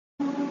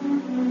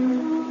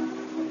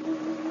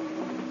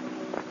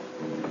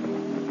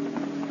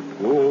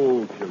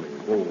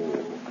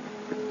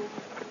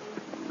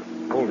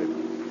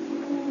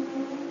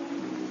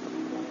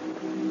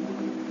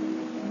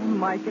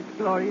Mike. It's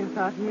glorious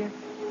out here.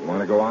 You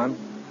want to go on?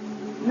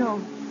 No,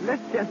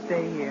 let's just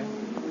stay here.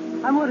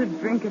 I want to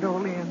drink it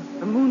all in.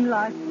 The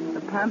moonlight,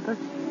 the pampas.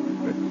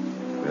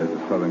 There's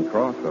a Southern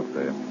Cross up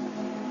there.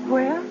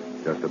 Where?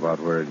 Just about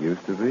where it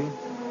used to be.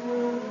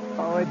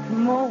 Oh, it's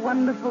more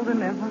wonderful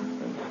than ever.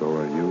 And so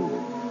are you,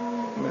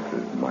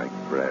 Mrs.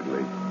 Mike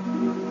Bradley.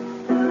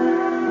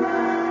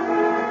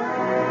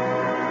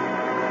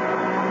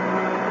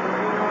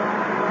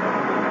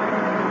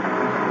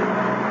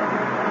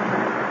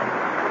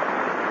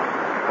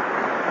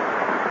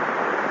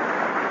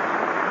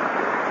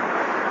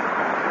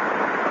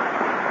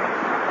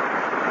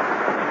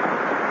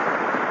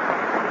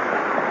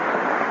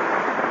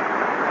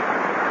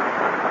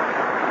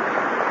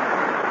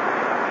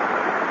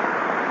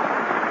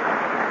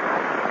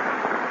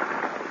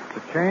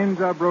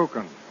 Chains are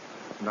broken,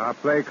 and our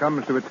play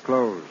comes to its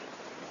close.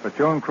 But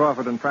Joan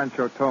Crawford and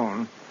Franchot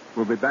Tone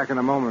will be back in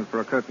a moment for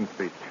a curtain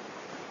speech.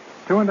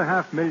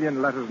 2.5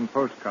 million letters and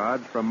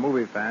postcards from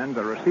movie fans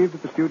are received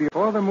at the studio.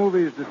 Before the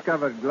movies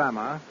discovered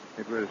glamour,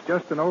 it was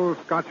just an old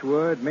Scotch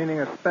word meaning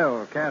a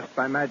spell cast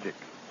by magic.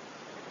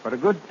 But a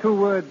good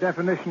 2-word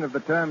definition of the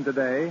term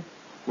today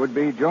would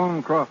be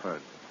Joan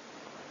Crawford.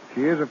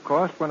 She is, of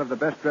course, one of the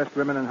best-dressed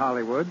women in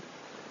Hollywood,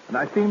 and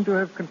I seem to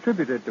have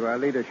contributed to her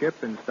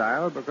leadership in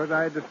style because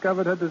I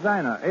discovered her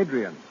designer,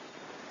 Adrian.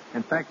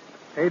 In fact,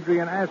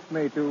 Adrian asked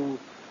me to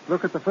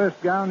look at the first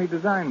gown he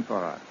designed for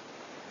her.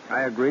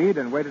 I agreed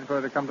and waited for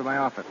her to come to my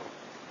office.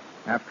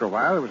 After a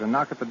while, there was a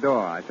knock at the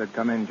door. I said,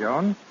 "Come in,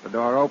 Joan." The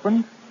door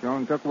opened.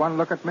 Joan took one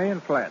look at me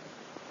and fled,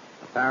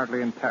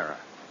 apparently in terror.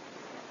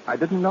 I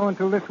didn't know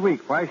until this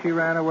week why she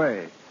ran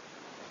away,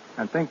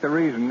 and think the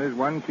reason is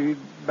one she'd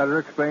better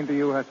explain to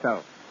you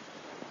herself.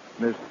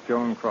 Miss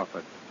Joan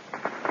Crawford.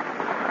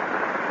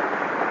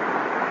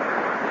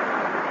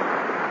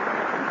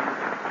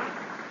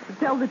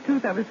 To tell the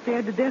truth, I was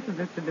scared to death of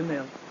Mr.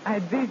 DeMille. I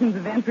had visions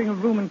of entering a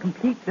room in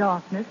complete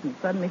darkness and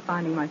suddenly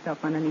finding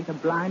myself underneath a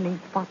blinding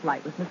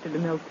spotlight with Mr.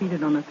 DeMille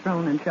seated on a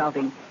throne and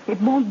shouting,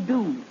 "It won't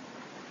do."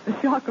 The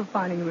shock of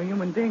finding him a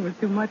human being was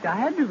too much. I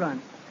had to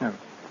run. Yeah.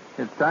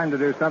 It's time to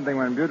do something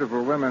when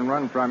beautiful women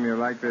run from you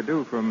like they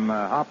do from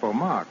Harpo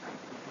Marx.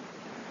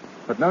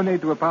 But no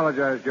need to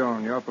apologize,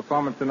 Joan. Your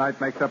performance tonight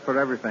makes up for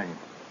everything.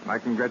 My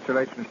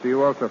congratulations to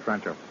you also,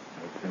 Franchot.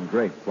 It's been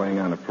great playing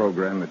on a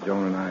program that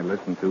Joan and I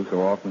listen to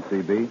so often,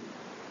 C.B.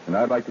 And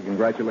I'd like to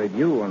congratulate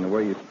you on the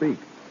way you speak.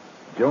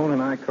 Joan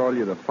and I call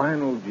you the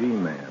final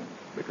G-man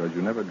because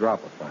you never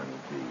drop a final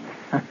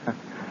G.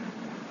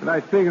 But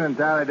I speak an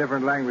entirely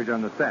different language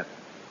on the set.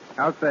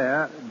 Out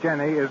there,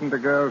 Jenny isn't a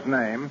girl's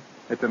name.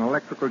 It's an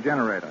electrical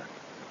generator.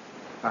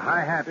 A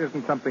hi-hat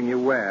isn't something you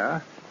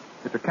wear.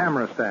 It's a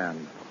camera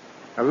stand.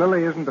 A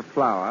lily isn't a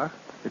flower.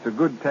 It's a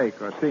good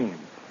take or scene.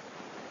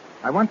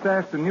 I once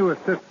asked a new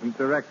assistant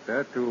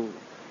director to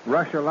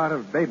rush a lot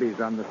of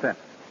babies on the set.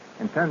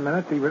 In 10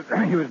 minutes, he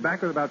was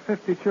back with about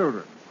 50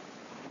 children.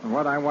 And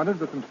what I wanted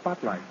was some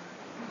spotlight.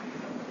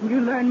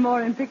 You learn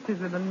more in pictures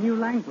with a new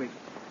language.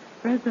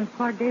 For instance,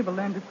 Clark Gable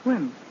learned to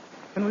swim.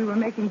 When we were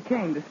making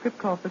Chain, the script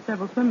called for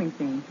several swimming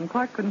scenes, and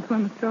Clark couldn't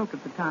swim a stroke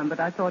at the time, but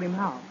I taught him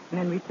how. And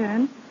in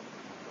return,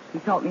 he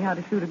taught me how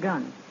to shoot a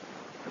gun.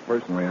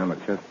 Personally, I'm a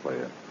chess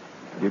player.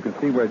 You can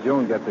see where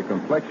Joan gets her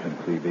complexion,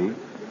 C.B.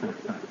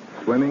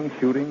 Swimming,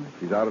 shooting,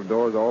 she's out of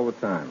doors all the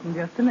time. In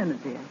just a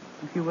minute, dear.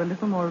 If you were a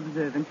little more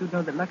observant, you'd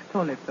know that Lux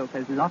toilet soap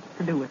has lots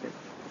to do with it.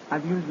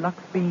 I've used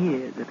Lux for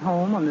years, at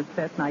home, on the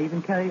set, and I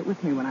even carry it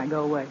with me when I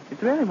go away.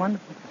 It's really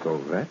wonderful. So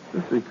that's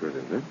the secret,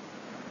 is it?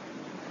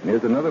 And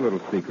here's another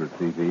little secret,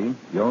 C.B.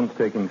 Joan's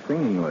taking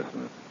singing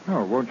lessons.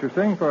 Oh, won't you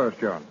sing for us,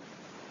 Joan?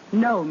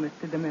 No,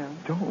 Mr. DeMille.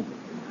 Joan.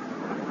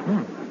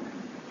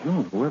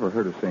 Joan, whoever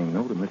heard of saying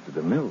no to Mr.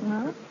 DeMille?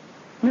 Well,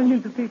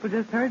 millions of people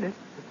just heard it.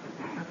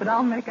 But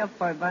I'll make up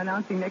for it by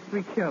announcing next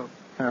week's show.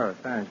 Oh,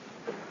 thanks.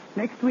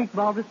 Next week,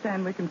 Barbara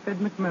Stanwyck and Fred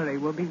McMurray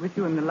will be with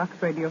you in the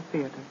Lux Radio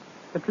Theater.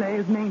 The play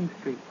is Main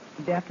Street,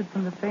 adapted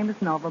from the famous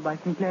novel by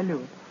Sinclair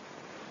Lewis.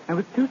 And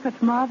with 2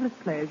 such marvelous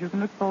players, you can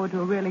look forward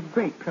to a really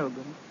great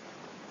program.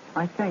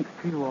 My thanks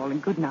to you all,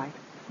 and good night.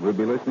 We'll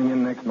be listening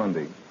in next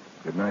Monday.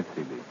 Good night,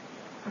 C.B.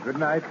 Good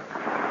night.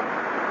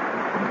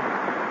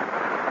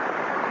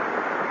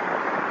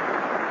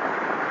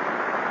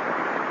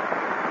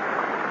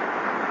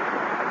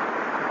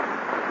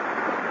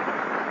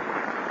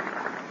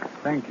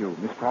 Thank you,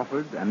 Miss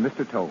Crawford and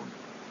Mr. Tone.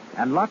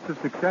 And lots of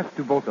success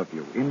to both of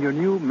you in your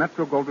new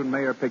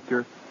Metro-Goldwyn-Mayer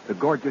picture, The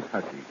Gorgeous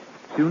Hussy,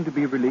 soon to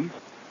be released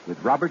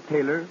with Robert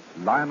Taylor,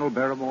 Lionel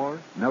Barrymore,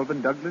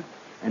 Melvin Douglas,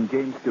 and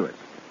James Stewart.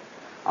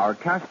 Our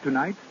cast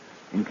tonight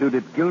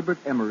included Gilbert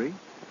Emery,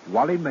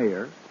 Wally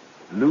Mayer,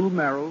 Lou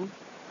Merrill,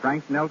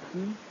 Frank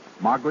Nelson,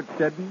 Margaret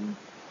Seddon,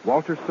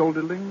 Walter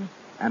Solderling,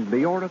 and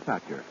Leora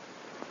Thatcher.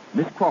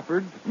 Miss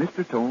Crawford,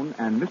 Mr. Tone,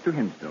 and Mr.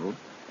 Hinsdale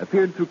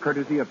appeared through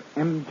courtesy of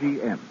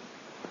MGM.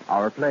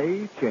 Our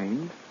play,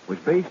 Chain, was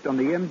based on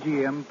the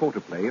MGM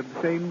photoplay of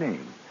the same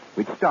name,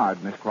 which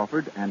starred Miss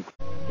Crawford and...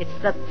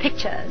 It's the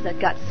pictures that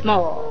got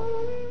small.